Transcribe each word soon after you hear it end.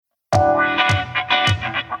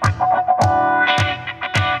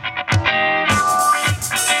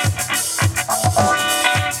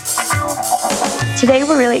Today,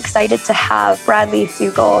 we're really excited to have Brad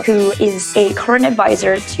Fluegel, who is a current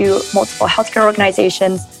advisor to multiple healthcare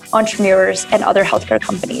organizations, entrepreneurs, and other healthcare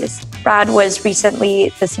companies. Brad was recently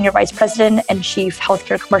the Senior Vice President and Chief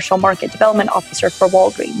Healthcare Commercial Market Development Officer for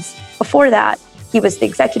Walgreens. Before that, he was the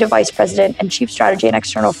Executive Vice President and Chief Strategy and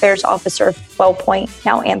External Affairs Officer of Wellpoint,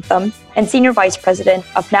 now Anthem, and Senior Vice President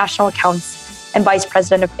of National Accounts and Vice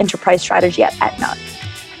President of Enterprise Strategy at Aetna.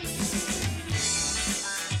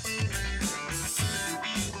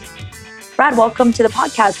 Brad, welcome to the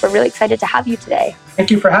podcast. We're really excited to have you today. Thank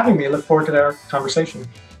you for having me. I look forward to our conversation.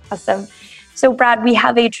 Awesome. So, Brad, we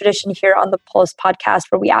have a tradition here on the Pulse podcast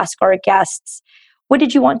where we ask our guests, what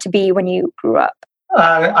did you want to be when you grew up?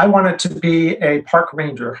 I wanted to be a park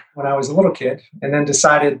ranger when I was a little kid, and then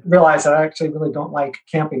realized that I actually really don't like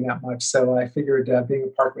camping that much. So I figured being a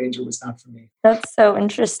park ranger was not for me. That's so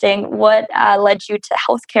interesting. What led you to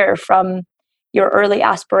healthcare from your early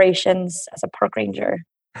aspirations as a park ranger?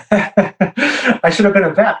 I should have been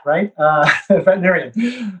a vet, right? A veterinarian.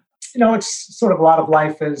 It's sort of a lot of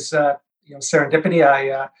life is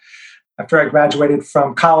serendipity. After I graduated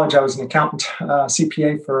from college, I was an accountant,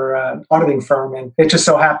 CPA for an auditing firm, and it just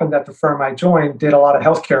so happened that the firm I joined did a lot of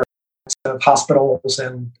healthcare, of hospitals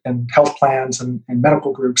and health plans and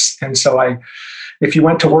medical groups. And so if you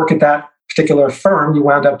went to work at that particular firm, you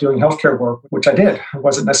wound up doing healthcare work, which I did. It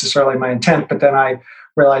wasn't necessarily my intent, but then I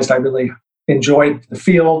realized I really enjoyed the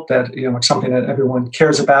field, that it's something that everyone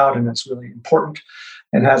cares about and it's really important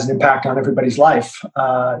and has an impact on everybody's life.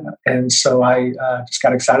 And so I just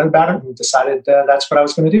got excited about it and decided that's what I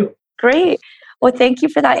was going to do. Great. Well, thank you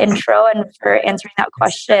for that intro and for answering that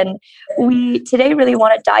question. We today really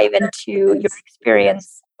want to dive into your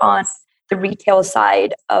experience on the retail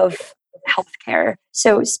side of healthcare.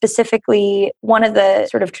 So specifically, one of the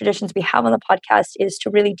sort of traditions we have on the podcast is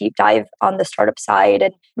to really deep dive on the startup side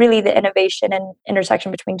and really the innovation and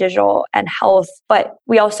intersection between digital and health. But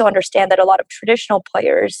we also understand that a lot of traditional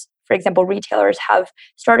players, for example, retailers, have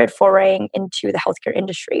started foraying into the healthcare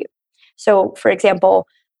industry. So, for example,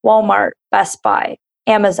 Walmart, Best Buy,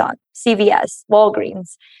 Amazon, CVS,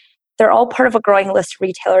 Walgreens, they're all part of a growing list of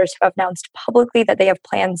retailers who have announced publicly that they have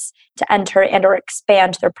plans to enter and or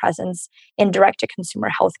expand their presence in direct-to-consumer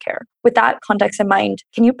healthcare. With that context in mind,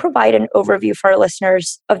 can you provide an overview for our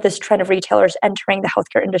listeners of this trend of retailers entering the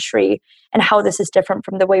healthcare industry and how this is different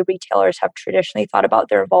from the way retailers have traditionally thought about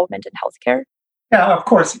their involvement in healthcare? Yeah, of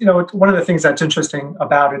course. One of the things that's interesting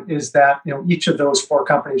about it is that each of those four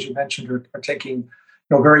companies you mentioned are taking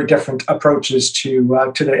very different approaches to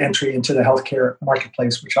the entry into the healthcare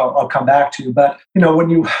marketplace, which I'll come back to. But when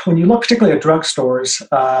you look particularly at drugstores,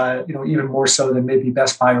 even more so than maybe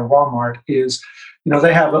Best Buy or Walmart, is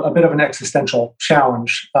they have a bit of an existential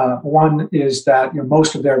challenge. One is that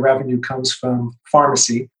most of their revenue comes from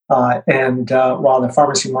pharmacy, and while the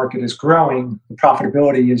pharmacy market is growing, the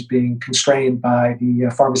profitability is being constrained by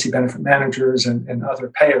the pharmacy benefit managers and other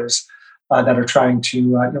payers that are trying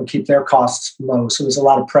to keep their costs low. So there's a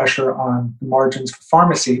lot of pressure on the margins for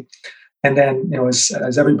pharmacy. And then,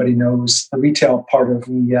 as everybody knows, the retail part of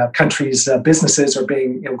the country's businesses are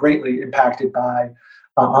being greatly impacted by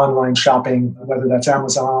online shopping, whether that's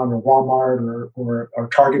Amazon or Walmart or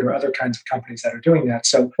Target or other kinds of companies that are doing that.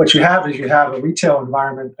 So what you have is a retail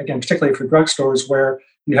environment, again, particularly for drugstores, where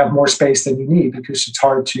you have more space than you need because it's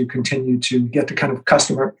hard to continue to get the kind of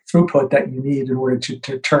customer throughput that you need in order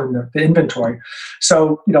to turn the inventory.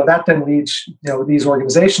 So, that then leads, these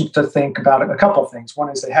organizations to think about a couple of things.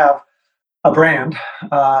 One is they have a brand,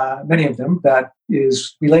 many of them, that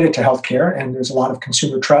is related to healthcare, and there's a lot of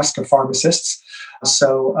consumer trust of pharmacists.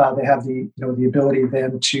 So they have the ability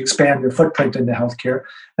then to expand their footprint into healthcare.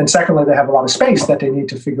 And secondly, they have a lot of space that they need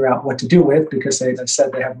to figure out what to do with because they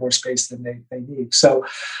said they have more space than they need. So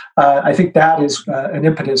I think that is an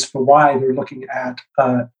impetus for why they're looking at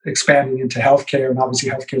expanding into healthcare. And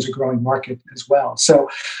obviously healthcare is a growing market as well. So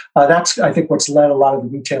that's, I think, what's led a lot of the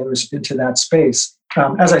retailers into that space.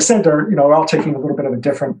 As I said, they're all taking a little bit of a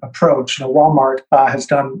different approach. Walmart has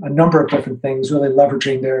done a number of different things, really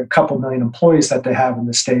leveraging their couple million employees that they have in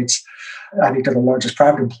the States. I think they're the largest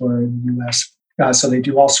private employer in the U.S. So they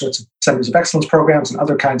do all sorts of centers of excellence programs and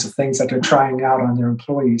other kinds of things that they're trying out on their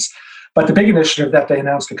employees. But the big initiative that they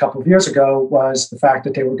announced a couple of years ago was the fact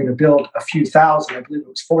that they were going to build a few thousand, I believe it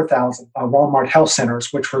was 4,000 Walmart health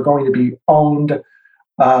centers, which were going to be owned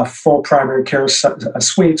full primary care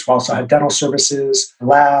suites. We also had dental services,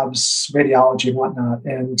 labs, radiology, and whatnot.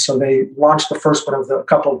 And so they launched the first one of a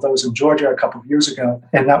couple of those in Georgia a couple of years ago.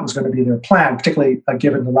 And that was going to be their plan, particularly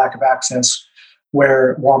given the lack of access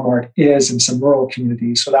where Walmart is in some rural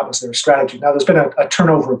communities. So that was their strategy. Now, there's been a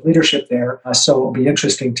turnover of leadership there. So it'll be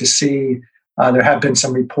interesting to see There have been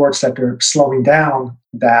some reports that they're slowing down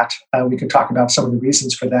that. We can talk about some of the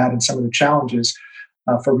reasons for that and some of the challenges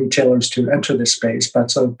for retailers to enter this space.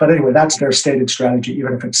 But anyway, that's their stated strategy,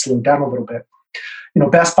 even if it's slowed down a little bit.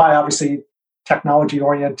 Best Buy, obviously,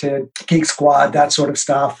 technology-oriented, Geek Squad, that sort of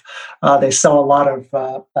stuff. They sell a lot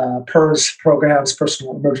of PERS programs,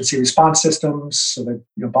 personal emergency response systems. So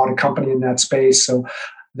they bought a company in that space. So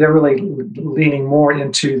they're really leaning more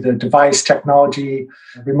into the device technology,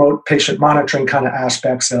 remote patient monitoring kind of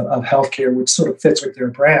aspects of healthcare, which sort of fits with their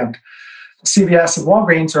brand. CVS and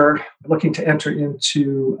Walgreens are looking to enter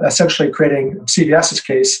into essentially creating, CVS's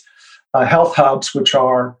case, health hubs, which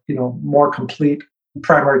are more complete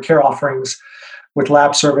primary care offerings with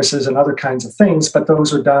lab services and other kinds of things, but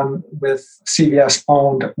those are done with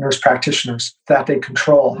CVS-owned nurse practitioners that they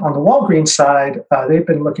control. On the Walgreens side, they've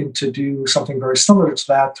been looking to do something very similar to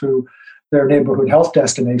that through their neighborhood health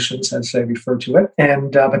destinations, as they refer to it.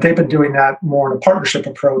 But they've been doing that more in a partnership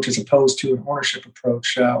approach as opposed to an ownership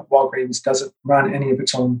approach. Walgreens doesn't run any of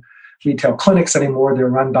its own retail clinics anymore. They're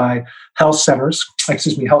run by health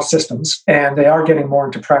systems, and they are getting more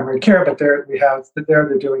into primary care, but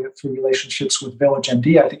they're doing it through relationships with Village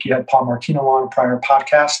MD. I think you had Paul Martino on a prior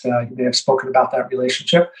podcast. You may have spoken about that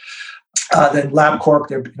relationship. Then LabCorp,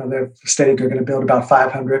 they've stated they're going to build about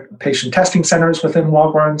 500 patient testing centers within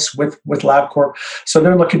Walgreens with LabCorp. So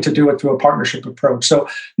they're looking to do it through a partnership approach. So,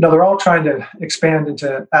 they're all trying to expand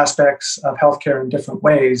into aspects of healthcare in different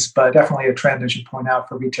ways, but definitely a trend, as you point out,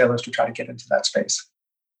 for retailers to try to get into that space.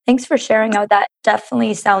 Thanks for sharing how that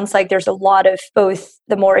definitely sounds like there's a lot of both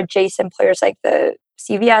the more adjacent players like the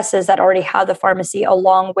CVSs that already have the pharmacy,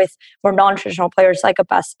 along with more non-traditional players like a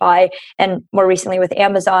Best Buy, and more recently with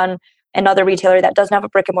Amazon, another retailer that doesn't have a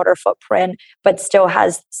brick and mortar footprint, but still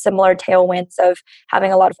has similar tailwinds of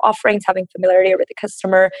having a lot of offerings, having familiarity with the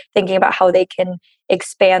customer, thinking about how they can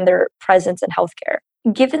expand their presence in healthcare.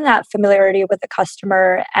 Given that familiarity with the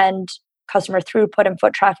customer and customer throughput and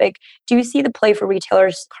foot traffic, do you see the play for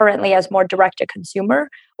retailers currently as more direct to consumer,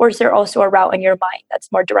 or is there also a route in your mind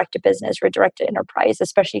that's more direct to business or direct to enterprise,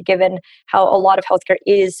 especially given how a lot of healthcare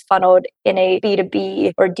is funneled in a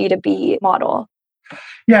B2B or D2B model?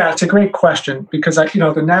 Yeah, it's a great question because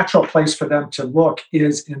the natural place for them to look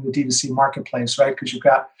is in the D2C marketplace, right? Because you've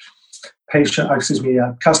got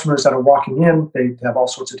customers that are walking in. They have all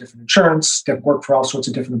sorts of different insurance. They work for all sorts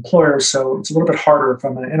of different employers. So it's a little bit harder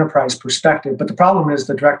from an enterprise perspective. But the problem is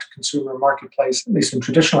the direct-to-consumer marketplace, at least in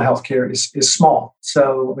traditional healthcare, is small.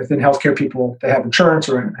 So within healthcare, people, they have insurance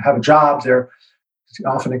or have a job. They're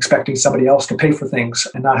often expecting somebody else to pay for things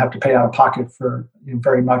and not have to pay out of pocket for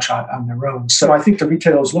very much on their own. So I think the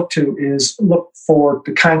retailers look for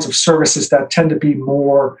the kinds of services that tend to be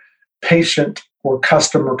more patient or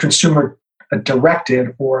customer consumer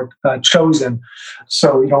directed or chosen.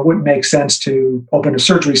 So it wouldn't make sense to open a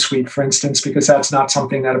surgery suite, for instance, because that's not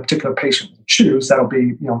something that a particular patient will choose. That'll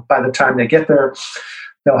be by the time they get there,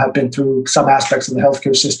 they'll have been through some aspects of the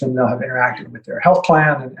healthcare system. They'll have interacted with their health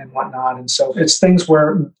plan and whatnot. And so it's things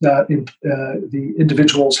where the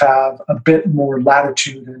individuals have a bit more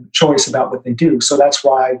latitude and choice about what they do. So that's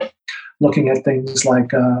why looking at things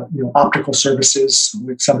like optical services,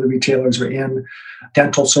 which some of the retailers are in,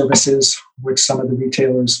 dental services, which some of the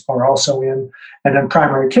retailers are also in, and then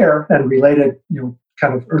primary care and related,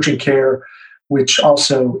 kind of urgent care, which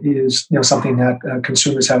also is something that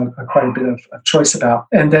consumers have quite a bit of choice about.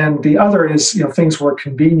 And then the other is things where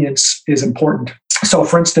convenience is important. So,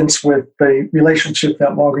 for instance, with the relationship that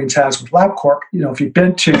Walgreens has with LabCorp, if you've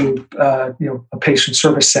been to a patient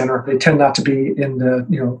service center, they tend not to be in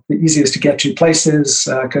the easiest to get to places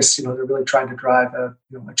because they're really trying to drive a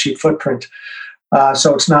cheap footprint.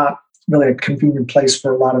 So it's not really a convenient place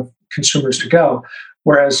for a lot of consumers to go.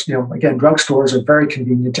 Whereas, again, drugstores are very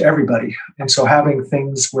convenient to everybody. And so having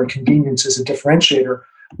things where convenience is a differentiator,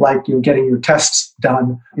 like getting your tests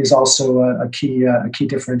done, is also a key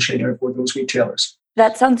differentiator for those retailers.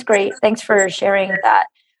 That sounds great. Thanks for sharing that.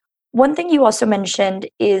 One thing you also mentioned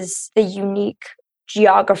is the unique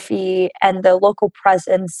geography and the local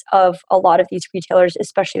presence of a lot of these retailers,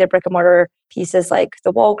 especially the brick and mortar pieces like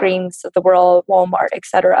the Walgreens of the world, Walmart, et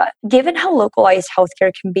cetera. Given how localized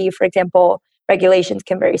healthcare can be, for example, regulations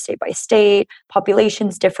can vary state by state,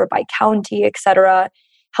 populations differ by county, et cetera.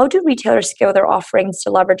 How do retailers scale their offerings to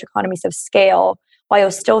leverage economies of scale while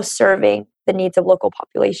still serving the needs of local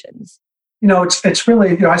populations? It's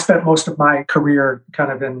really, I spent most of my career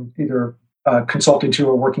kind of in either consulting to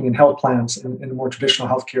or working in health plans in a more traditional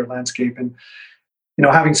healthcare landscape. And,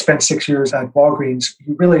 having spent 6 years at Walgreens,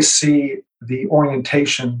 you really see the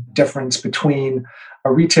orientation difference between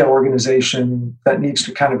a retail organization that needs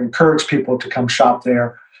to kind of encourage people to come shop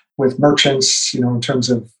there with merchants, in terms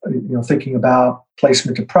of, thinking about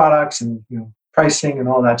placement of products and, pricing and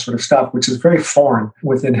all that sort of stuff, which is very foreign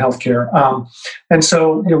within healthcare. And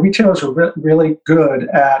so, retailers are really good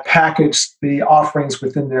at package the offerings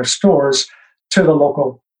within their stores to the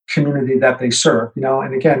local community that they serve.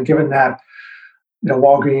 And again, given that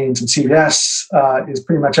Walgreens and CVS is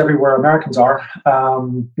pretty much everywhere Americans are,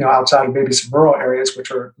 outside of maybe some rural areas,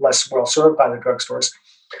 which are less well served by the drugstores,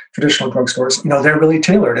 traditional drugstores, they're really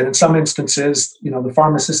tailored. And in some instances, the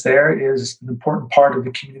pharmacist there is an important part of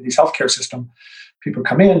the community's healthcare system. People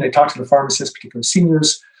come in, they talk to the pharmacist, particularly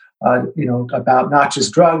seniors, about not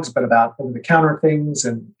just drugs, but about over-the-counter things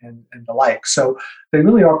and the like. So they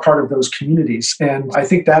really are part of those communities. And I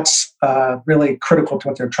think that's really critical to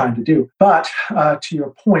what they're trying to do. But to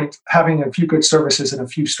your point, having a few good services in a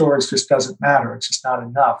few stores just doesn't matter. It's just not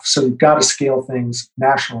enough. So you've got to scale things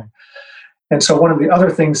nationally. And so one of the other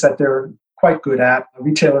things that they're quite good at,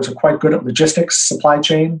 retailers are quite good at logistics, supply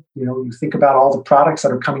chain. You think about all the products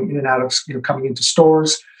that are coming in and out of, coming into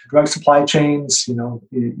stores, drug supply chains,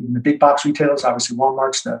 even the big box retailers. Obviously,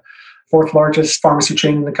 Walmart's the fourth largest pharmacy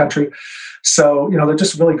chain in the country. So, they're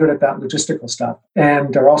just really good at that logistical stuff.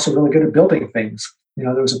 And they're also really good at building things.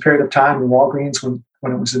 There was a period of time in Walgreens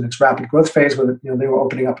when it was in its rapid growth phase where they were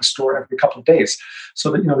opening up a store every couple of days.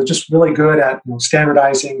 So that, they're just really good at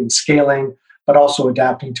standardizing and scaling, but also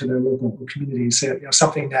adapting to their local communities.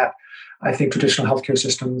 Something that I think traditional healthcare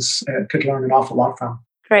systems could learn an awful lot from.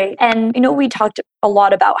 Great. And, we talked a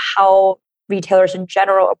lot about how retailers in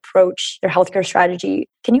general approach their healthcare strategy.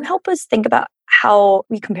 Can you help us think about how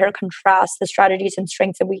we compare and contrast the strategies and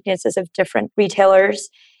strengths and weaknesses of different retailers,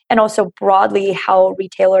 and also broadly how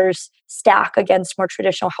retailers stack against more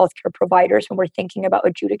traditional healthcare providers when we're thinking about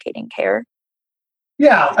adjudicating care?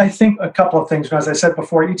 Yeah, I think a couple of things. As I said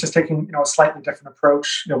before, each is taking a slightly different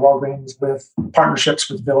approach. Walgreens with partnerships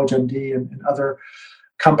with VillageMD and other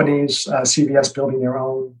companies, CVS building their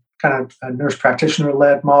own kind of nurse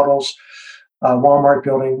practitioner-led models, Walmart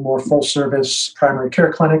building more full-service primary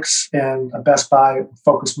care clinics, and Best Buy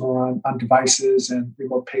focused more on devices and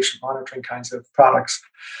remote patient monitoring kinds of products.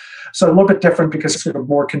 So a little bit different because it's sort of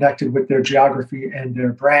more connected with their geography and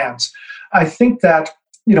their brands. I think that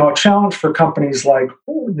a challenge for companies like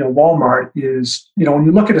Walmart is, when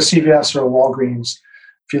you look at a CVS or a Walgreens,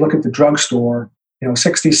 if you look at the drugstore,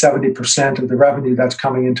 60-70% of the revenue that's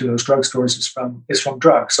coming into those drugstores is from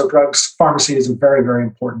drugs. So pharmacy is a very, very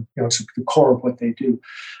important, it's the core of what they do.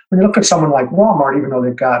 When you look at someone like Walmart, even though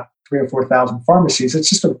they've got 3,000 or 4,000 pharmacies, it's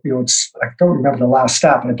just I don't remember the last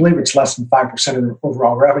stat, but I believe it's less than 5% of their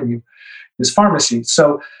overall revenue is pharmacy.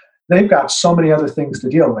 So they've got so many other things to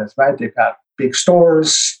deal with, right? They've got big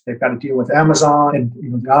stores, they've got to deal with Amazon and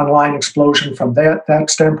the online explosion from that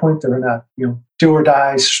standpoint. They're in a do or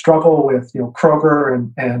die struggle with Kroger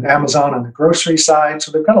and Amazon on the grocery side.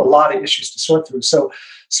 So they've got a lot of issues to sort through. So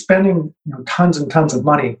spending tons and tons of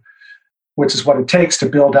money, which is what it takes to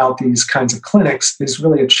build out these kinds of clinics, is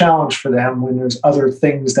really a challenge for them when there's other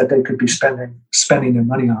things that they could be spending their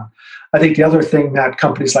money on. I think the other thing that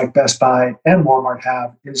companies like Best Buy and Walmart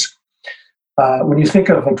have is when you think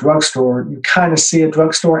of a drugstore, you kind of see a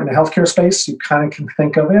drugstore in the healthcare space. You kind of can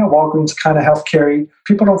think of, Walgreens kind of healthcare-y.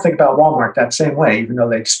 People don't think about Walmart that same way, even though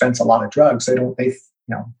they dispense a lot of drugs.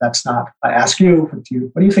 That's not, I ask you,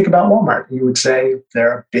 what do you think about Walmart? You would say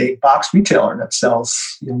they're a big box retailer that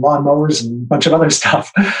sells lawnmowers and a bunch of other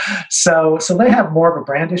stuff. So they have more of a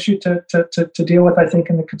brand issue to deal with, I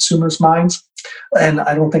think, in the consumer's minds. And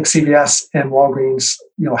I don't think CVS and Walgreens,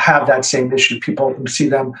 have that same issue. People see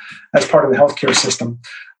them as part of the healthcare system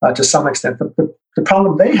to some extent. The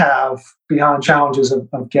problem they have, beyond challenges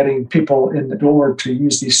of getting people in the door to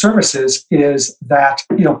use these services, is that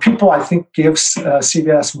people, I think, give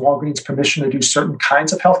CVS and Walgreens permission to do certain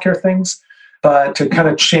kinds of healthcare things, but to kind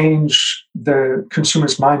of change the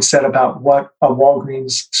consumer's mindset about what a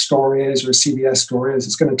Walgreens store is or a CVS store is,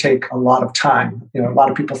 it's going to take a lot of time. A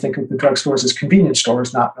lot of people think of the drugstores as convenience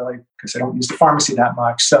stores, not really, because they don't use the pharmacy that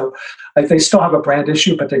much. So they still have a brand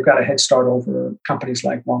issue, but they've got a head start over companies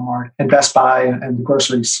like Walmart and Best Buy and the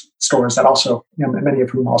grocery stores that also, many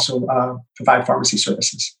of whom also provide pharmacy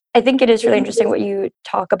services. I think it is really interesting what you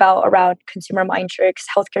talk about around consumer mind tricks.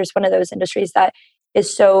 Healthcare is one of those industries that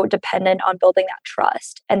is so dependent on building that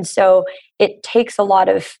trust. And so it takes a lot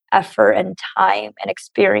of effort and time and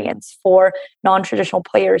experience for non-traditional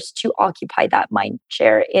players to occupy that mind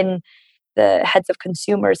share in the heads of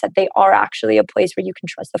consumers, that they are actually a place where you can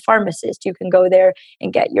trust the pharmacist. You can go there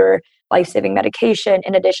and get your life-saving medication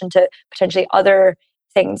in addition to potentially other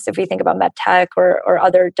things, if we think about med tech or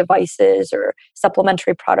other devices or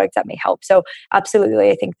supplementary products that may help. So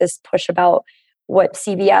absolutely, I think this push about what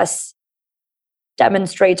CVS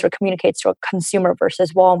demonstrates or communicates to a consumer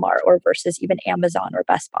versus Walmart or versus even Amazon or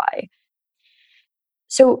Best Buy.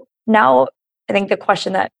 So now I think the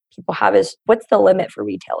question that people have is, what's the limit for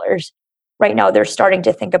retailers? Right now, they're starting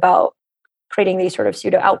to think about creating these sort of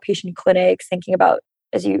pseudo outpatient clinics, thinking about,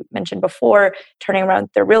 as you mentioned before, turning around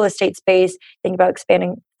their real estate space, thinking about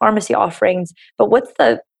expanding pharmacy offerings. But what's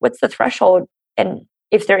the threshold, and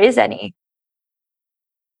if there is any?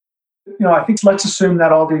 I think let's assume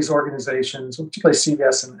that all these organizations, particularly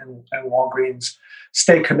CVS and Walgreens,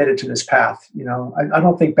 stay committed to this path. I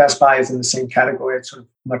don't think Best Buy is in the same category. It's sort of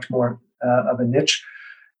much more of a niche.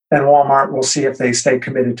 And Walmart, we'll see if they stay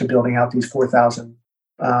committed to building out these 4,000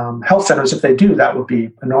 health centers. If they do, that would be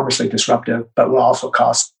enormously disruptive, but will also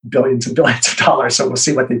cost billions and billions of dollars. So we'll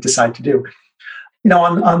see what they decide to do.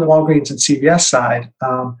 On the Walgreens and CVS side,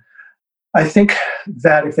 I think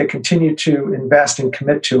that if they continue to invest and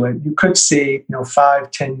commit to it, you could see,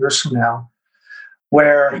 5-10 years from now,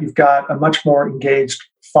 where you've got a much more engaged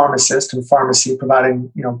pharmacist and pharmacy providing,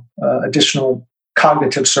 additional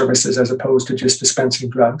cognitive services as opposed to just dispensing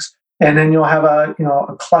drugs. And then you'll have a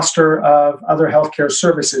cluster of other healthcare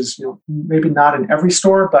services, maybe not in every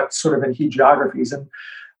store, but sort of in key geographies, and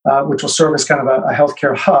which will serve as kind of a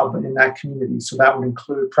healthcare hub in that community. So that would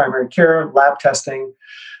include primary care, lab testing,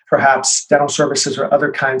 perhaps dental services or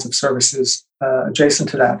other kinds of services adjacent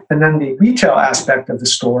to that. And then the retail aspect of the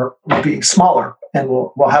store will be smaller and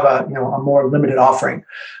will have a more limited offering.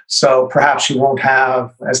 So perhaps you won't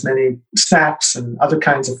have as many snacks and other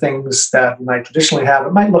kinds of things that you might traditionally have.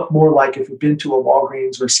 It might look more like if you've been to a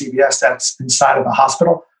Walgreens or CVS that's inside of a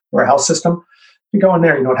hospital or a health system. You go in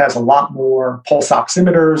there, it has a lot more pulse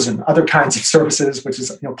oximeters and other kinds of services, which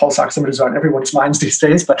is, pulse oximeters are on everyone's minds these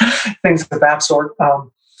days, but things of that sort.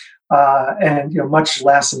 And much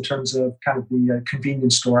less in terms of kind of the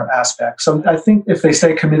convenience store aspect. So I think if they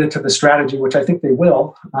stay committed to the strategy, which I think they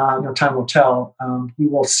will, time will tell, you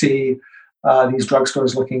will see these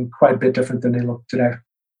drugstores looking quite a bit different than they look today.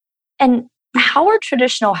 And how are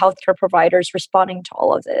traditional healthcare providers responding to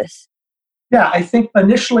all of this? Yeah, I think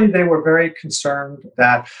initially they were very concerned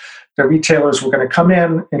that the retailers were going to come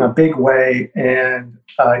in a big way and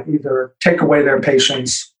either take away their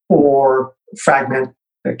patients or fragment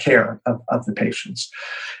the care of the patients.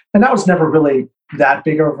 And that was never really that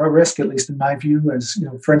big of a risk, at least in my view, as,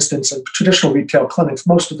 for instance, in traditional retail clinics,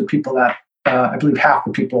 most of the people that, I believe half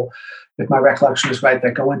the people, if my recollection is right,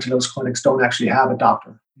 that go into those clinics don't actually have a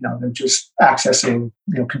doctor. They're just accessing,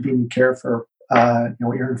 convenient care for,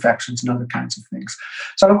 ear infections and other kinds of things.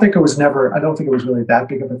 So I don't think it was really that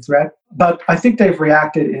big of a threat. But I think they've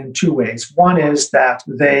reacted in two ways. One is that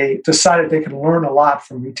they decided they can learn a lot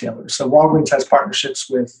from retailers. So Walgreens has partnerships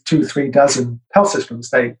with 2-3 dozen health systems.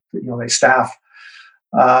 They staff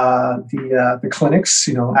the clinics,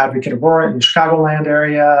 Advocate Aurora in the Chicagoland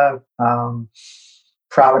area,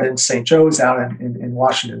 Providence, St. Joe's out in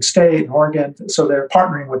Washington State and Oregon. So they're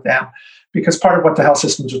partnering with them because part of what the health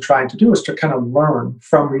systems are trying to do is to kind of learn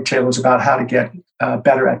from retailers about how to get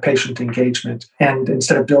better at patient engagement. And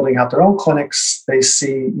instead of building out their own clinics, they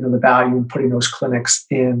see the value in putting those clinics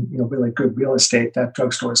in really good real estate that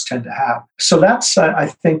drugstores tend to have. So that's I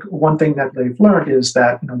think one thing that they've learned is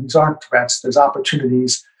that these aren't threats. There's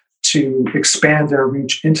opportunities to expand their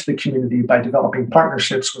reach into the community by developing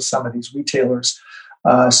partnerships with some of these retailers.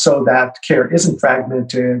 So that care isn't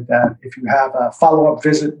fragmented, that if you have a follow-up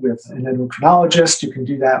visit with an endocrinologist, you can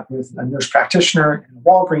do that with a nurse practitioner in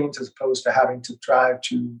Walgreens as opposed to having to drive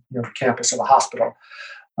to the campus of a hospital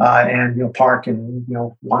and park and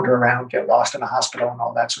wander around, get lost in a hospital and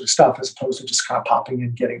all that sort of stuff, as opposed to just kind of popping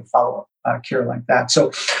in, getting follow-up care like that.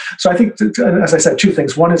 So I think, as I said, two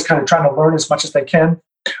things. One is kind of trying to learn as much as they can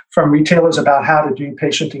from retailers about how to do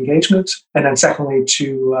patient engagement, and then secondly,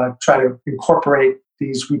 to try to incorporate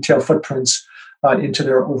these retail footprints into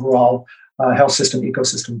their overall health system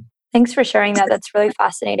ecosystem. Thanks for sharing that. That's really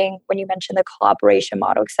fascinating when you mentioned the collaboration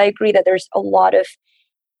model, because I agree that there's a lot of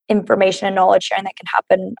information and knowledge sharing that can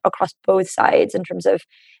happen across both sides in terms of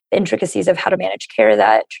the intricacies of how to manage care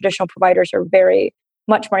that traditional providers are very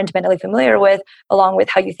much more intimately familiar with, along with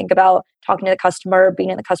how you think about talking to the customer, being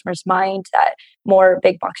in the customer's mind that more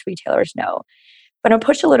big box retailers know. But I'll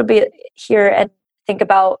push a little bit here and think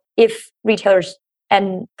about if retailers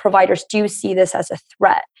and providers do see this as a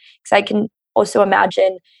threat. Because I can also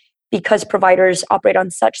imagine, because providers operate on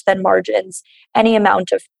such thin margins, any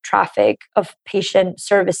amount of traffic of patient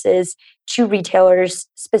services to retailers,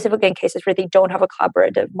 specifically in cases where they don't have a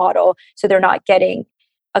collaborative model, so they're not getting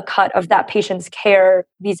a cut of that patient's care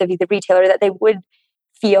vis-a-vis the retailer, that they would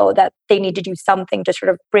feel that they need to do something to sort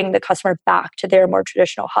of bring the customer back to their more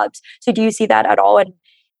traditional hubs. So do you see that at all?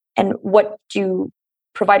 And what do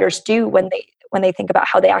providers do when they think about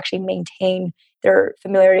how they actually maintain their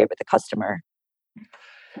familiarity with the customer?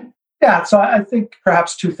 Yeah, so I think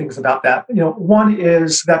perhaps two things about that. One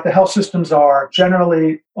is that the health systems are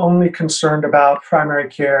generally only concerned about primary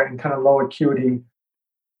care and kind of low acuity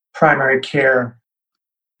primary care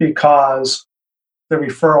because the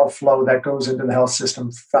referral flow that goes into the health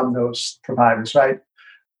system from those providers, right?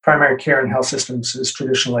 Primary care in health systems is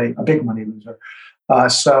traditionally a big money loser.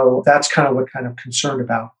 So that's kind of what kind of concerned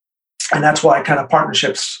about. And that's why kind of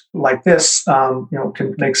partnerships like this,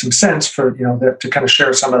 can make some sense for, to kind of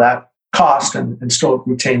share some of that cost and still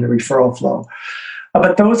retain the referral flow.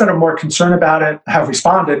 But those that are more concerned about it have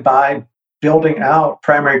responded by building out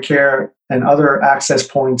primary care and other access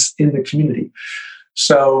points in the community.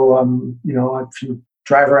 So, if you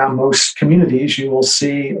drive around most communities, you will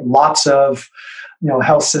see lots of,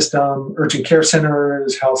 health system, urgent care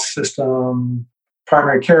centers, health system,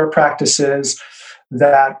 primary care practices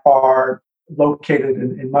that are located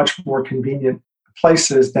in much more convenient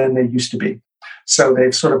places than they used to be. So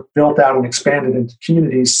they've sort of built out and expanded into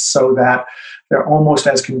communities so that they're almost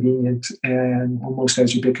as convenient and almost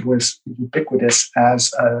as ubiquitous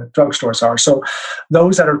as drugstores are. So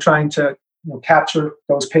those that are trying to capture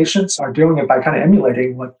those patients are doing it by kind of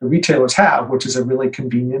emulating what the retailers have, which is a really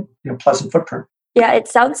convenient, pleasant footprint. Yeah, it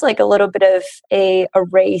sounds like a little bit of a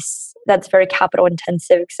race that's very capital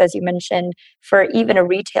intensive, because as you mentioned, for even a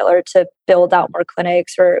retailer to build out more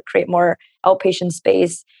clinics or create more outpatient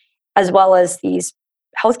space, as well as these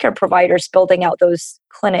healthcare providers building out those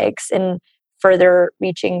clinics in further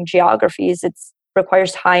reaching geographies, it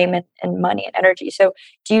requires time and money and energy. So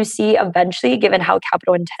do you see eventually, given how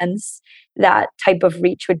capital intense that type of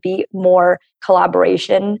reach would be, more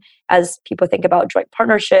collaboration as people think about joint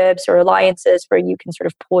partnerships or alliances where you can sort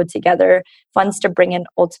of pull together funds to bring in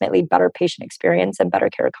ultimately better patient experience and better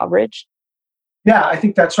care coverage? Yeah, I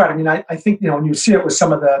think that's right. I mean, I think, when you see it with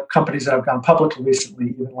some of the companies that have gone public recently,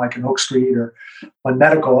 even like in Oak Street or One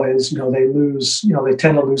Medical, is, they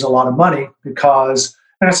tend to lose a lot of money because,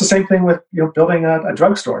 and it's the same thing with, building a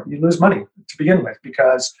drugstore. You lose money to begin with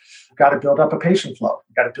because you've got to build up a patient flow.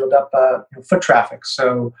 You've got to build up foot traffic.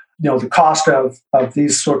 So, the cost of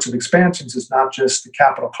these sorts of expansions is not just the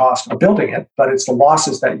capital cost of building it, but it's the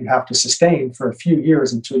losses that you have to sustain for a few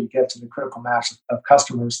years until you get to the critical mass of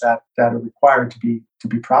customers that are required to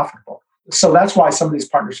be profitable. So that's why some of these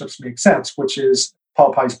partnerships make sense, which is,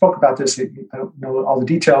 Paul probably spoke about this. I don't know all the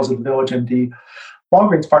details of the VillageMD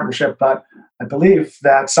Walgreens partnership, but I believe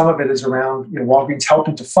that some of it is around Walgreens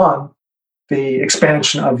helping to fund the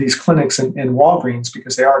expansion of these clinics in Walgreens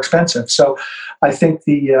because they are expensive. So I think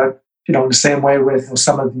in the same way with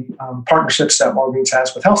some of the partnerships that Walgreens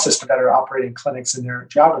has with health systems that are operating clinics in their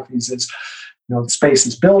geographies is, the space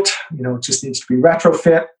is built, it just needs to be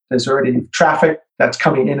retrofit. There's already traffic that's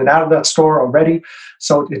coming in and out of that store already.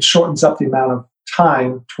 So it shortens up the amount of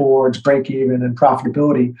time towards break even and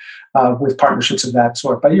profitability with partnerships of that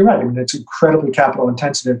sort. But you're right. I mean, it's incredibly capital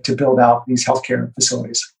intensive to build out these healthcare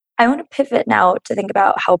facilities. I want to pivot now to think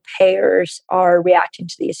about how payers are reacting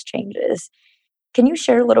to these changes. Can you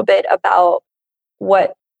share a little bit about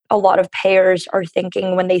what a lot of payers are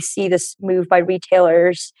thinking when they see this move by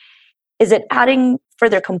retailers? Is it adding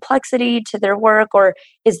further complexity to their work, or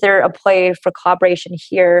is there a play for collaboration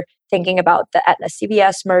here, thinking about the Aetna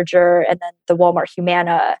CVS merger and then the Walmart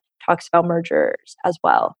Humana talks about mergers as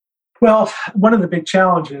well? Well, one of the big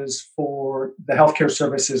challenges for the healthcare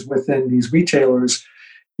services within these retailers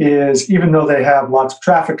is, even though they have lots of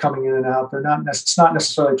traffic coming in and out, it's not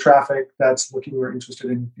necessarily traffic that's looking or interested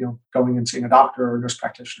in going and seeing a doctor or a nurse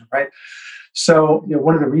practitioner, right? So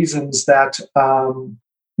one of the reasons that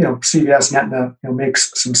CVS and Aetna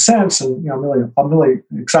makes some sense, and I'm really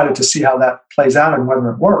excited to see how that plays out and whether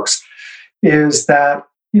it works, is that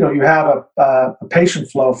you have a patient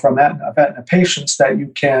flow from Aetna patients that you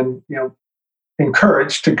can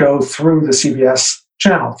encourage to go through the CVS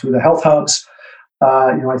channel, through the health hubs.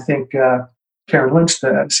 I think Karen Lynch,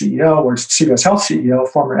 the CEO, or CVS Health CEO,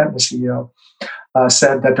 former Aetna CEO,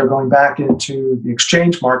 said that they're going back into the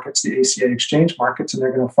exchange markets, the ACA exchange markets, and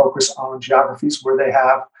they're going to focus on geographies where they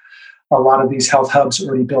have a lot of these health hubs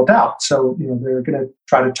already built out. So, they're going to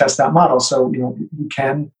try to test that model. So, you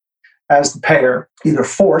can, as the payer, either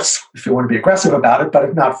force, if you want to be aggressive about it, but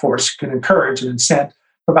if not force, you can encourage and incent,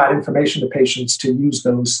 provide information to patients to use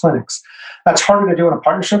those clinics. That's harder to do in a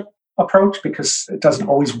partnership approach because it doesn't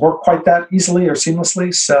always work quite that easily or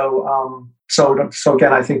seamlessly. So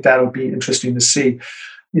again, I think that'll be interesting to see.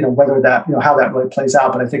 whether that, how that really plays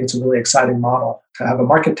out. But I think it's a really exciting model to have a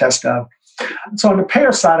market test of. So on the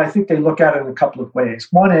payer side, I think they look at it in a couple of ways.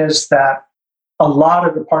 One is that a lot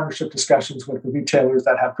of the partnership discussions with the retailers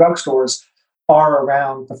that have drugstores are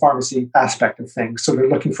around the pharmacy aspect of things. So they're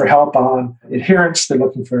looking for help on adherence. They're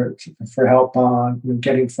looking for help on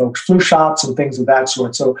getting folks flu shots and things of that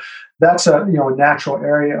sort. So that's a natural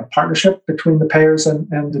area of partnership between the payers and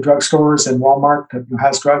the drugstores, and Walmart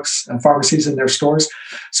has drugs and pharmacies in their stores.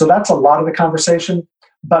 So that's a lot of the conversation.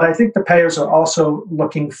 But I think the payers are also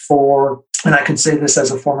looking for, and I can say this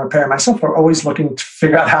as a former payer myself, are always looking to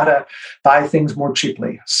figure out how to buy things more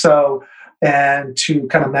cheaply. So, and to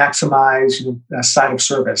kind of maximize site of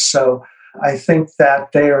service. So I think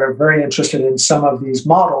that they are very interested in some of these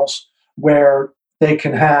models where they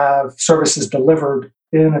can have services delivered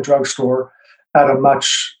in a drugstore at a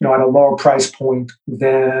much, at a lower price point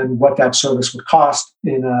than what that service would cost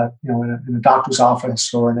in a doctor's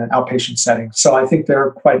office or in an outpatient setting. So I think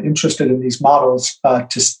they're quite interested in these models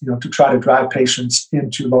to try to drive patients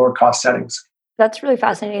into lower cost settings. That's really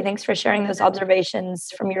fascinating. Thanks for sharing those observations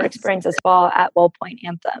from your experience as well at Wellpoint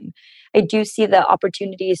Anthem. I do see the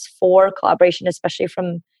opportunities for collaboration, especially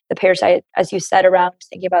from the payer side, as you said, around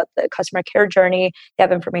thinking about the customer care journey. They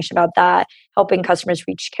have information about that, helping customers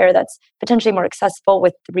reach care that's potentially more accessible,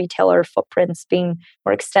 with the retailer footprints being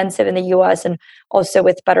more extensive in the US, and also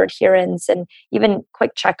with better adherence and even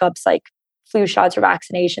quick checkups like flu shots or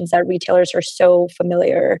vaccinations that retailers are so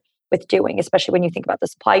familiar with doing, especially when you think about the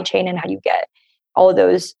supply chain and how you get all of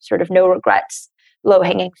those sort of no regrets, low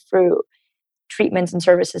hanging fruit treatments and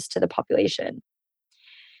services to the population.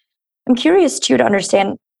 I'm curious too to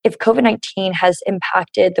understand if COVID-19 has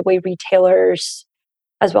impacted the way retailers,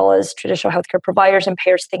 as well as traditional healthcare providers and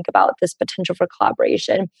payers, think about this potential for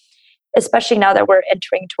collaboration, especially now that we're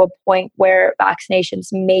entering to a point where vaccinations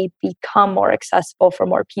may become more accessible for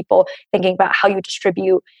more people, thinking about how you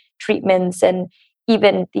distribute treatments and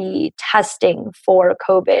even the testing for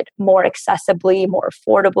COVID more accessibly, more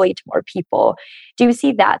affordably to more people. Do you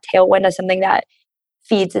see that tailwind as something that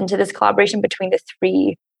feeds into this collaboration between the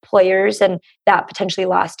three players, and that potentially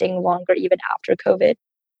lasting longer even after COVID?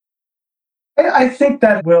 I think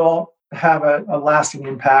that will have a lasting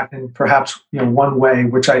impact in perhaps one way,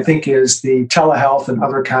 which I think is the telehealth and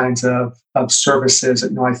other kinds of services.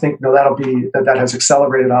 I think that has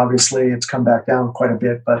accelerated. Obviously, it's come back down quite a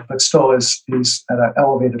bit, but still is at an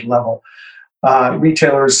elevated level.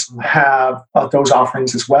 Retailers have those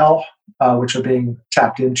offerings as well, which are being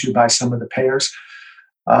tapped into by some of the payers.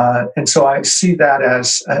 And so I see that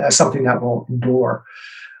as something that will endure.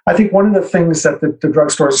 I think one of the things that the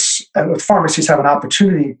drugstores and pharmacies have an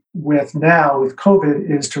opportunity with now with COVID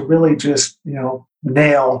is to really just,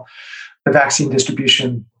 nail the vaccine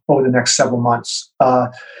distribution over the next several months.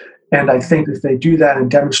 And I think if they do that and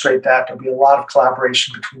demonstrate that, there'll be a lot of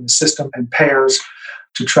collaboration between the system and payers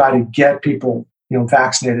to try to get people,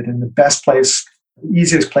 vaccinated. And the best place, the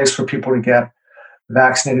easiest place for people to get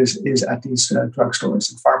vaccinated is at these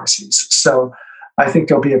drugstores and pharmacies. So I think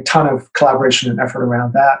there'll be a ton of collaboration and effort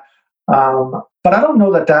around that. But I don't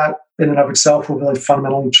know that in and of itself will really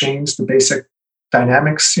fundamentally change the basic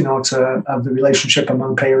dynamics, of the relationship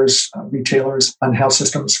among payers, retailers, and health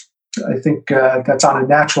systems. I think that's on a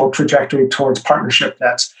natural trajectory towards partnership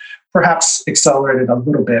that's perhaps accelerated a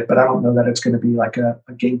little bit, but I don't know that it's going to be like a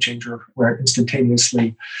game changer where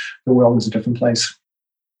instantaneously the world is a different place.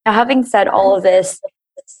 Now, having said all of this,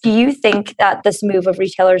 do you think that this move of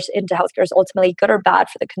retailers into healthcare is ultimately good or bad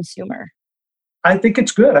for the consumer? I think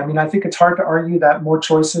it's good. I think it's hard to argue that more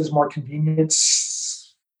choices, more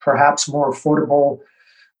convenience, perhaps more affordable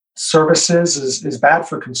services is bad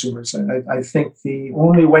for consumers. I think the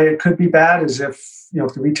only way it could be bad is if the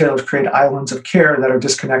retailers create islands of care that are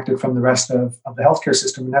disconnected from the rest of the healthcare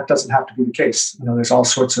system, and that doesn't have to be the case. There's all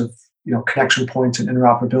sorts of connection points and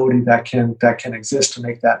interoperability that can exist to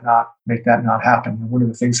make that not happen. And one of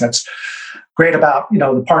the things that's great about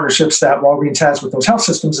the partnerships that Walgreens has with those health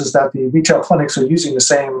systems is that the retail clinics are using the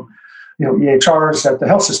same EHRs that the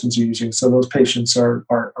health systems are using, so those patients are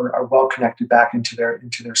well connected back into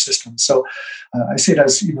their system. So I see it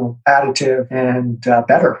as additive and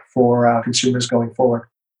better for consumers going forward.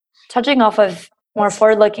 Touching off of more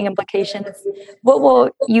forward-looking implications, what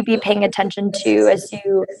will you be paying attention to as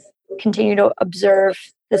you continue to observe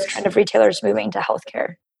this trend of retailers moving to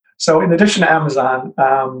healthcare? So in addition to Amazon,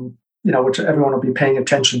 which everyone will be paying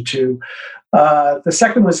attention to, the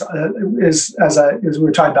second is as we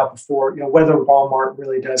were talking about before, whether Walmart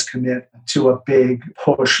really does commit to a big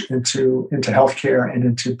push into healthcare and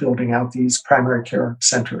into building out these primary care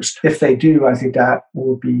centers. If they do, I think that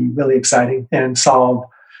will be really exciting and solve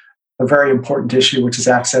a very important issue, which is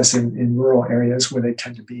access in rural areas where they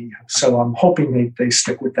tend to be. So I'm hoping they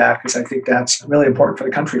stick with that, because I think that's really important for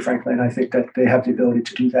the country, frankly. And I think that they have the ability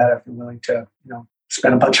to do that if they're willing to,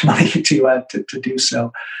 spend a bunch of money to do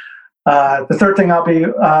so. The third thing I'll be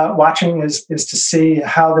watching is to see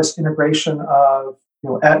how this integration of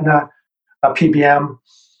Aetna, PBM,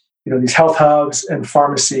 these health hubs and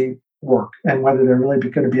pharmacy work, and whether they're really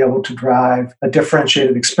going to be able to drive a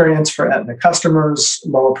differentiated experience for Aetna customers,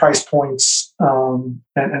 lower price points, and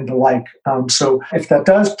the like. So if that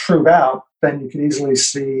does prove out, then you can easily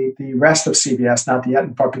see the rest of CVS, not the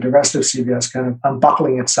Aetna part, but the rest of CVS kind of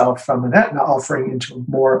unbuckling itself from an Aetna offering into a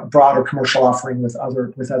more broader commercial offering with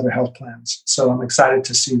other health plans. So I'm excited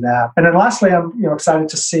to see that. And then lastly, I'm excited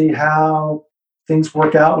to see how things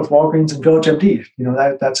work out with Walgreens and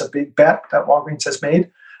VillageMD. That's a big bet that Walgreens has made.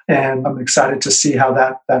 And I'm excited to see how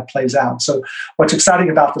that plays out. So what's exciting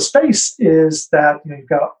about the space is that you've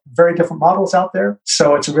got very different models out there.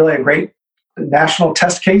 So it's really a great national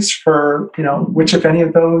test case for which, if any,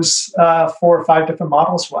 of those 4 or 5 different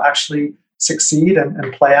models will actually succeed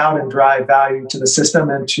and play out and drive value to the system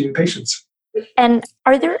and to patients. And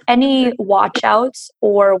are there any watch outs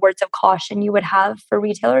or words of caution you would have for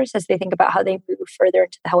retailers as they think about how they move further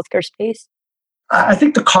into the healthcare space? I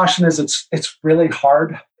think the caution is it's really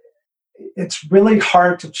hard. It's really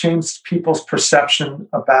hard to change people's perception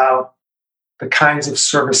about the kinds of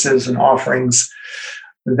services and offerings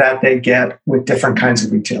that they get with different kinds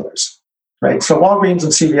of retailers, right? So Walgreens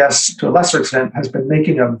and CVS, to a lesser extent, has been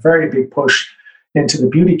making a very big push into the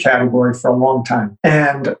beauty category for a long time.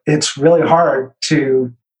 And it's really hard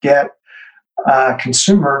to get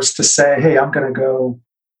consumers to say, hey, I'm going to go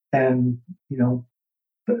and,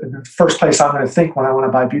 the first place I'm going to think when I want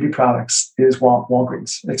to buy beauty products is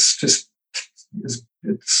Walgreens. It's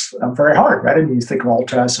very hard, right? I mean, you think of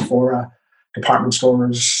Ulta, Sephora, department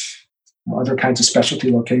stores, other kinds of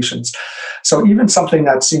specialty locations. So even something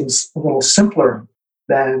that seems a little simpler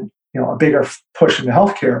than a bigger push into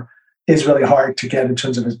healthcare is really hard to get in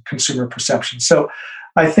terms of a consumer perception. So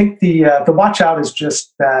I think the watch out is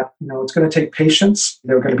just that it's going to take patience.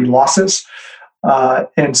 There are going to be losses,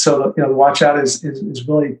 and so the watch out is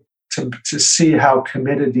really to see how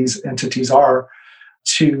committed these entities are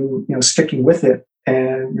to sticking with it,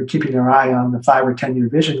 and you're keeping their eye on the 5 or 10 year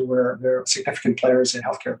vision where they're significant players in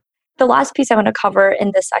healthcare. The last piece I want to cover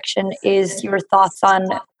in this section is your thoughts on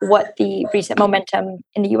what the recent momentum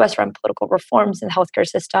in the U.S. around political reforms in the healthcare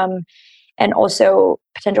system, and also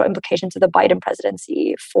potential implications of the Biden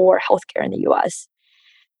presidency for healthcare in the U.S.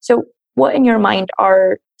 So what in your mind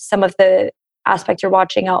are some of the aspects you're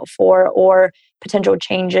watching out for or potential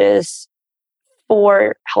changes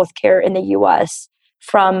for healthcare in the U.S.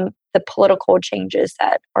 from the political changes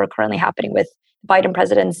that are currently happening with the Biden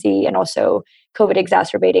presidency and also COVID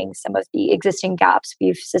exacerbating some of the existing gaps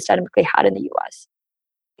we've systemically had in the U.S.?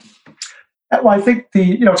 Well, I think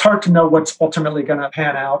it's hard to know what's ultimately going to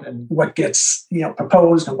pan out and what gets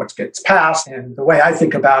proposed and what gets passed. And the way I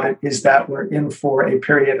think about it is that we're in for a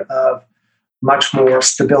period of much more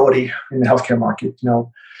stability in the healthcare market.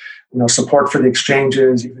 Support for the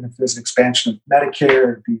exchanges, even if there's an expansion of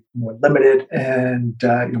Medicare, it'd be more limited and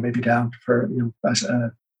maybe down for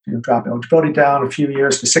drop eligibility down a few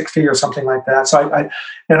years to 60 or something like that. So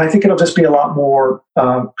I think it'll just be a lot more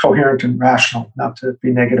coherent and rational, not to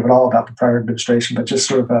be negative at all about the prior administration, but just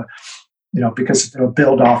sort of because it'll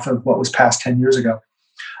build off of what was passed 10 years ago.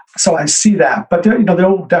 So I see that, but there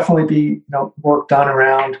will definitely be work done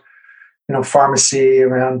around pharmacy,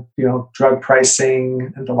 around drug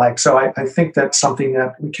pricing and the like. So I think that's something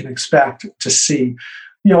that we can expect to see.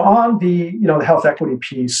 On the the health equity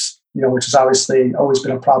piece, which has obviously always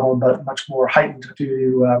been a problem, but much more heightened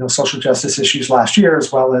due to social justice issues last year,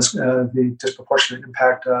 as well as the disproportionate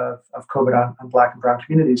impact of COVID on Black and Brown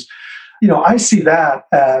communities. I see that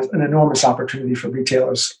as an enormous opportunity for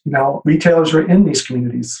retailers. Retailers are in these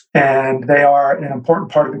communities, and they are an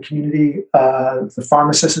important part of the community. The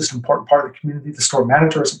pharmacist is an important part of the community. The store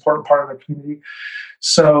manager is an important part of the community.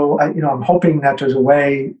 So, I'm hoping that there's a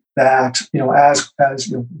way that, as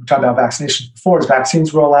we talked about vaccinations before, as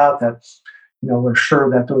vaccines roll out, that we're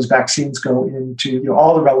sure that those vaccines go into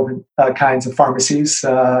all the relevant kinds of pharmacies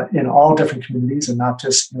in all different communities and not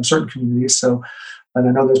just certain communities. So. And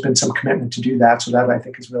I know there's been some commitment to do that. So that I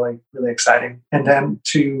think is really, really exciting. And then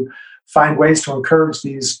to find ways to encourage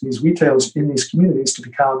these retailers in these communities to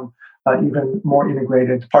become even more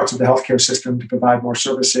integrated parts of the healthcare system to provide more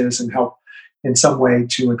services and help in some way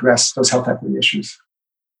to address those health equity issues.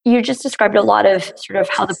 You just described a lot of sort of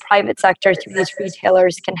how the private sector through these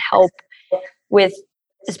retailers can help with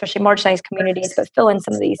especially marginalized communities, but fill in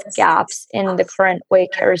some of these gaps in the current way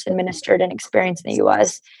care is administered and experienced in the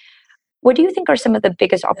US. What do you think are some of the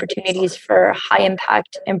biggest opportunities for high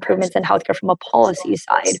impact improvements in healthcare from a policy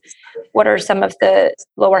side? What are some of the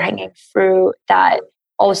lower hanging fruit that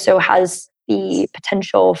also has the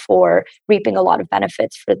potential for reaping a lot of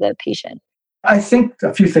benefits for the patient? I think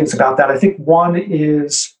a few things about that. I think one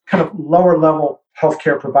is kind of lower level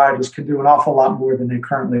healthcare providers can do an awful lot more than they're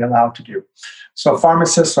currently allowed to do. So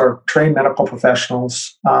pharmacists are trained medical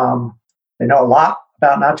professionals. They know a lot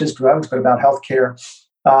about not just drugs, but about healthcare.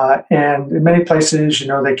 And in many places,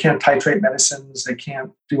 they can't titrate medicines. They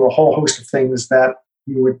can't do a whole host of things that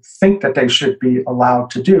you would think that they should be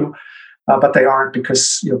allowed to do. But they aren't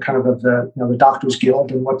because kind of the Doctors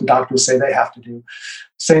Guild and what the doctors say they have to do.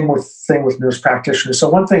 Same thing with nurse practitioners. So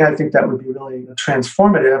one thing I think that would be really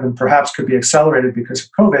transformative and perhaps could be accelerated because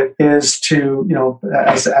of COVID is to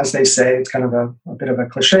as they say, it's kind of a bit of a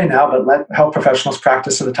cliche now, but let health professionals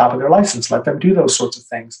practice at the top of their license. Let them do those sorts of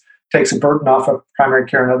things. Takes a burden off of primary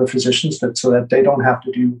care and other physicians so that they don't have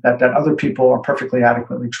to do that other people are perfectly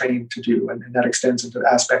adequately trained to do. And that extends into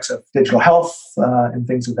aspects of digital health and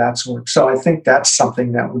things of that sort. So I think that's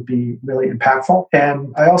something that would be really impactful.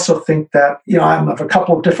 And I also think that, I'm of a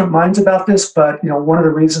couple of different minds about this, but, one of the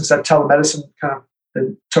reasons that telemedicine kind of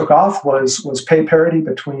took off was pay parity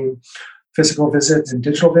between physical visits and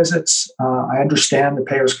digital visits. I understand the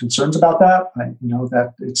payers' concerns about that. I know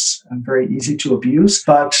that it's very easy to abuse.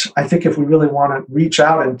 But I think if we really want to reach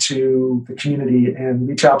out into the community and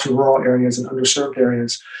reach out to rural areas and underserved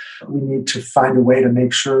areas, we need to find a way to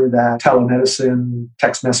make sure that telemedicine,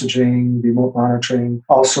 text messaging, remote monitoring,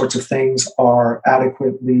 all sorts of things are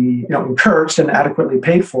adequately encouraged and adequately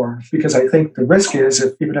paid for. Because I think the risk is,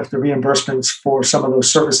 even if the reimbursements for some of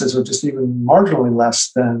those services are just even marginally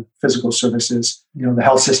less than physical services, the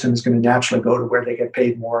health system is going to naturally go to where they get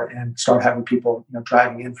paid more and start having people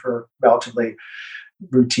driving in for relatively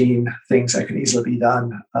routine things that can easily be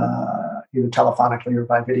done either telephonically or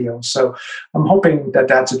by video. So I'm hoping that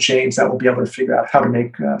that's a change that we'll be able to figure out how to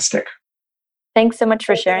make stick. Thanks so much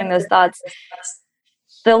for sharing those thoughts.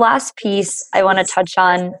 The last piece I want to touch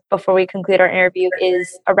on before we conclude our interview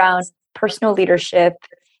is around personal leadership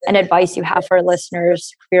and advice you have for our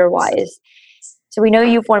listeners career-wise. So we know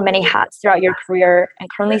you've worn many hats throughout your career and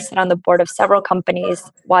currently sit on the board of several companies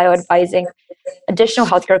while advising additional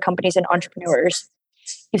healthcare companies and entrepreneurs.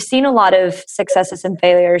 You've seen a lot of successes and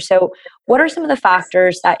failures. So what are some of the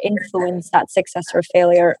factors that influence that success or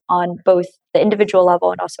failure on both the individual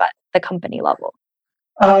level and also at the company level?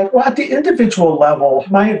 Well, at the individual level,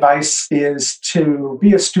 my advice is to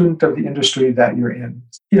be a student of the industry that you're in.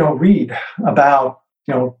 Read about,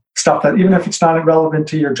 stuff that, even if it's not relevant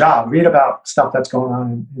to your job, read about stuff that's going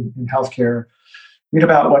on in healthcare. Read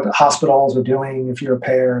about what hospitals are doing. If you're a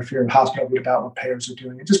payer, if you're in a hospital, read about what payers are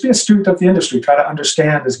doing. And just be a student of the industry. Try to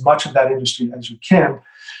understand as much of that industry as you can.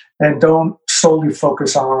 And don't solely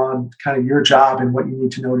focus on kind of your job and what you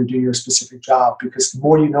need to know to do your specific job. Because the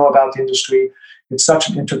more you know about the industry, it's such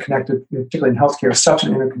an interconnected, particularly in healthcare, such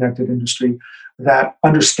an interconnected industry that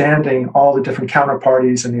understanding all the different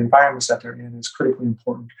counterparties and the environments that they're in is critically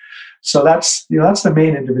important. So that's the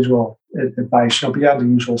main individual advice. Beyond the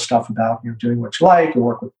usual stuff about doing what you like or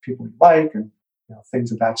work with people you like and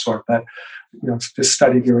things of that sort. But just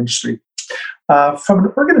study your industry. From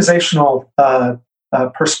an organizational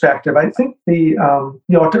perspective, I think the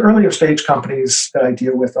at the earlier stage companies that I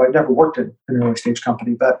deal with, though I've never worked in an early stage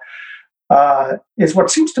company, but is what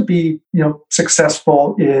seems to be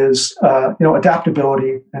successful is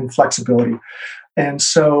adaptability and flexibility. And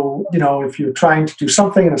so if you're trying to do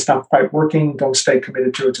something and it's not quite working, don't stay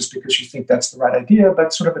committed to it just because you think that's the right idea,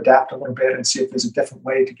 but sort of adapt a little bit and see if there's a different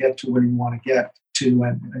way to get to where you want to get to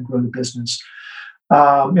and grow the business.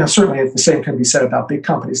 Certainly the same can be said about big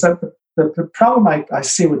companies. The problem I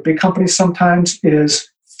see with big companies sometimes is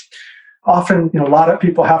often, a lot of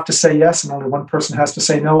people have to say yes and only one person has to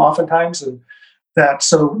say no oftentimes. And that,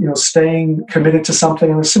 so, staying committed to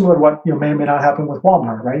something, and it's similar to what, may or may not happen with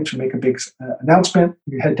Walmart, right? You make a big announcement,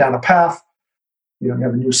 you head down a path, you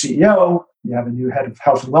have a new CEO, you have a new head of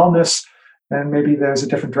health and wellness, and maybe there's a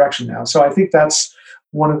different direction now. So I think that's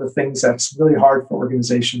one of the things that's really hard for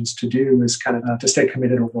organizations to do is kind of to stay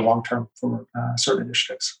committed over the long term for certain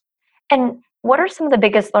initiatives. And what are some of the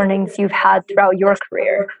biggest learnings you've had throughout your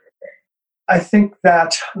career? I think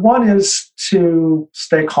that one is to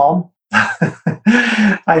stay calm.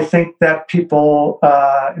 I think that people,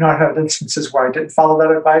 I've had instances where I didn't follow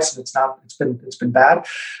that advice, and it's been bad.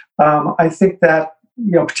 I think that,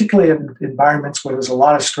 particularly in environments where there's a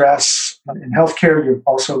lot of stress in healthcare, you're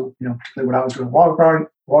also, particularly when I was doing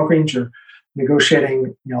Walgreens, you're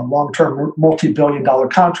negotiating, long-term multi-billion-dollar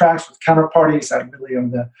contracts with counterparties that really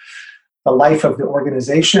are the life of the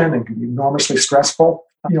organization and can be enormously stressful.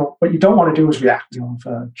 What you don't want to do is react. If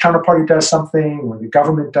a counterparty does something or the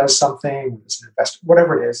government does something, there's an investor,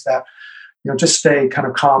 whatever it is, that just stay kind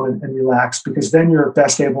of calm and relaxed, because then you're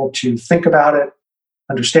best able to think about it,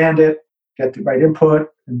 understand it, get the right input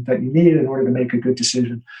that you need in order to make a good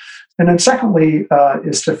decision. And then secondly,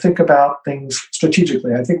 is to think about things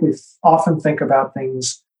strategically. I think we often think about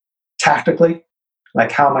things tactically,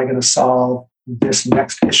 like how am I going to solve this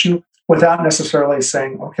next issue, without necessarily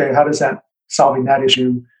saying, okay, how does that solving that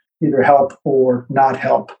issue either help or not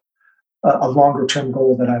help a longer term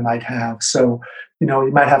goal that I might have. So,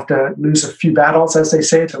 you might have to lose a few battles, as they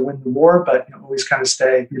say, to win the war, but always kind of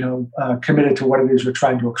stay, committed to what it is you're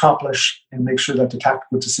trying to accomplish, and make sure that the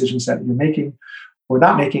tactical decisions that you're making or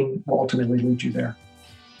not making will ultimately lead you there.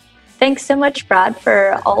 Thanks so much, Brad,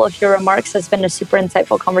 for all of your remarks. It's been a super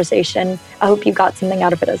insightful conversation. I hope you got something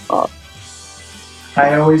out of it as well.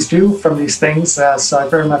 I always do from these things, so I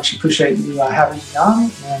very much appreciate you having me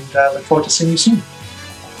on, and look forward to seeing you soon.